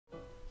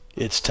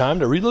It's time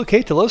to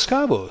relocate to Los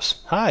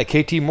Cabos. Hi,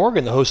 KT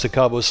Morgan, the host of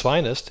Cabos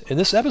Finest. In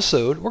this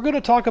episode, we're going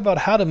to talk about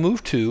how to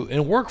move to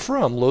and work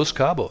from Los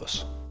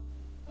Cabos.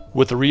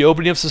 With the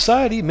reopening of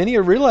society, many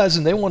are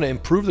realizing they want to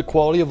improve the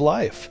quality of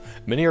life.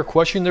 Many are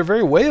questioning their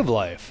very way of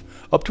life.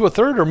 Up to a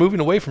third are moving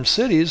away from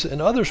cities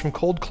and others from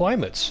cold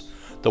climates.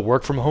 The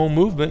work from home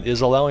movement is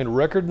allowing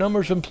record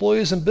numbers of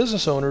employees and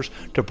business owners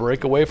to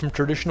break away from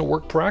traditional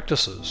work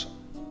practices.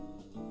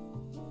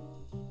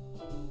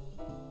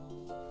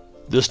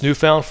 This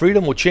newfound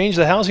freedom will change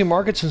the housing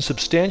markets in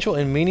substantial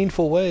and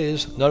meaningful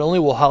ways. Not only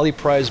will highly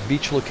prized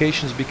beach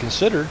locations be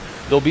considered,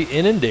 they'll be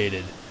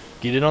inundated.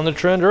 Get in on the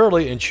trend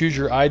early and choose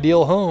your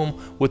ideal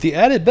home with the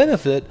added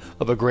benefit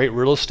of a great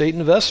real estate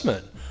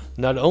investment.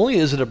 Not only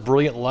is it a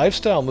brilliant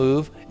lifestyle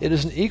move, it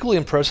is an equally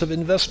impressive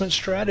investment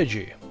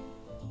strategy.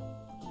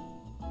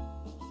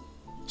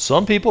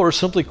 Some people are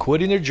simply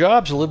quitting their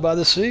jobs to live by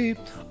the sea.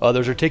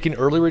 Others are taking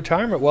early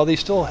retirement while they're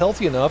still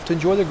healthy enough to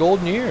enjoy their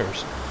golden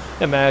years.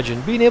 Imagine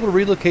being able to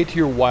relocate to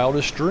your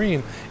wildest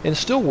dream and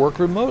still work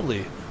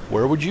remotely.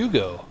 Where would you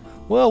go?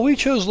 Well, we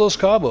chose Los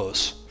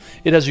Cabos.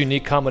 It has a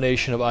unique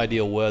combination of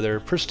ideal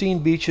weather, pristine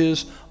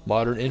beaches,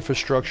 modern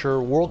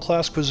infrastructure,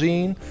 world-class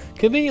cuisine,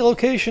 convenient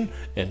location,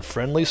 and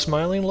friendly,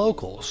 smiling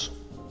locals.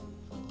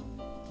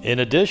 In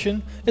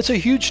addition, it's a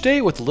huge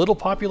state with little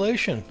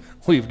population.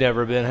 We've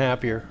never been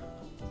happier.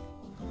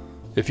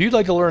 If you'd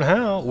like to learn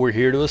how, we're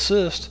here to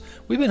assist.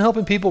 We've been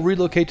helping people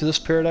relocate to this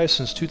paradise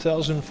since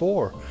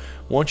 2004.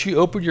 Once you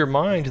open your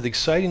mind to the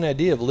exciting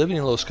idea of living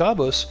in Los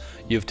Cabos,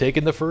 you've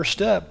taken the first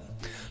step.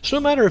 So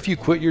no matter if you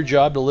quit your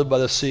job to live by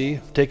the sea,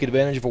 take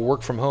advantage of a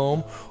work from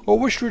home, or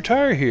wish to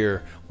retire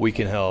here, we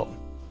can help.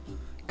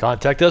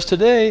 Contact us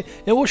today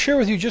and we'll share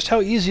with you just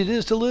how easy it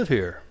is to live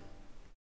here.